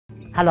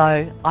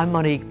Hello, I'm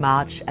Monique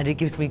March and it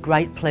gives me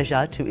great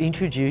pleasure to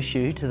introduce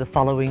you to the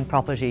following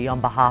property on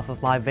behalf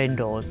of my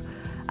vendors,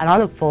 and I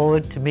look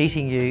forward to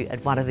meeting you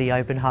at one of the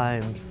open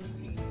homes.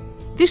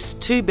 This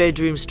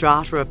 2-bedroom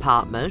strata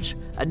apartment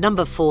at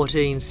number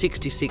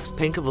 1466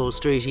 Penkivil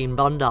Street in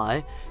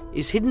Bondi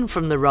is hidden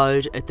from the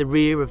road at the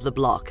rear of the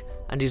block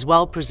and is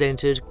well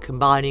presented,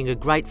 combining a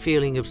great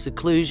feeling of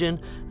seclusion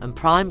and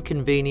prime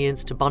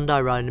convenience to Bondi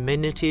Road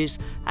amenities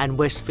and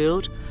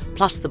Westfield,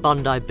 plus the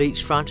Bondi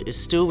beachfront is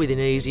still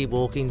within easy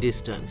walking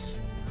distance.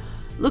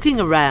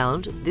 Looking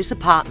around, this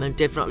apartment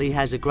definitely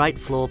has a great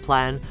floor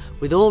plan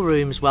with all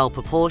rooms well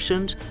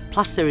proportioned,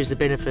 plus there is a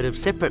benefit of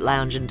separate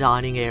lounge and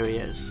dining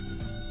areas.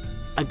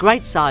 A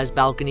great sized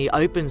balcony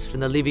opens from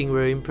the living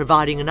room,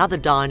 providing another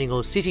dining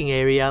or sitting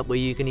area where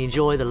you can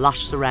enjoy the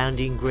lush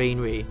surrounding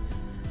greenery.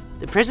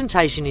 The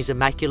presentation is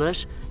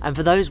immaculate, and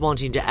for those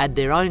wanting to add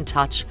their own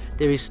touch,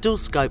 there is still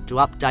scope to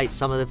update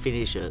some of the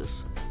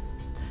finishes.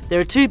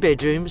 There are 2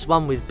 bedrooms,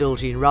 one with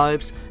built-in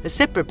robes, a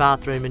separate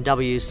bathroom and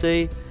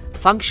WC,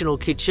 functional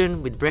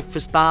kitchen with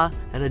breakfast bar,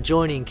 an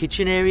adjoining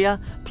kitchen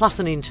area, plus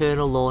an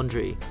internal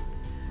laundry.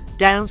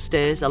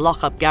 Downstairs, a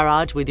lock-up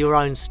garage with your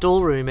own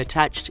storeroom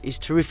attached is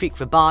terrific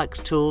for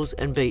bikes, tools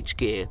and beach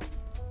gear.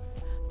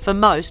 For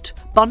most,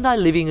 Bondi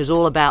living is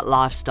all about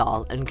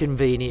lifestyle and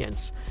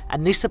convenience,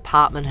 and this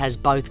apartment has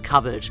both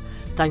covered,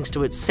 thanks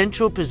to its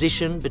central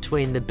position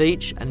between the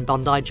beach and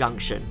Bondi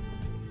Junction.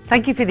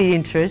 Thank you for the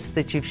interest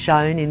that you've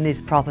shown in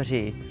this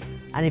property,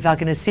 and if I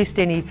can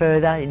assist any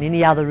further in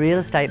any other real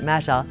estate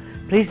matter,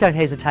 please don't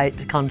hesitate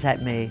to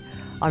contact me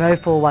on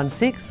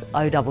 0416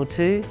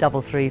 022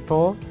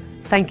 334.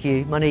 Thank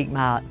you, Monique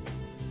March.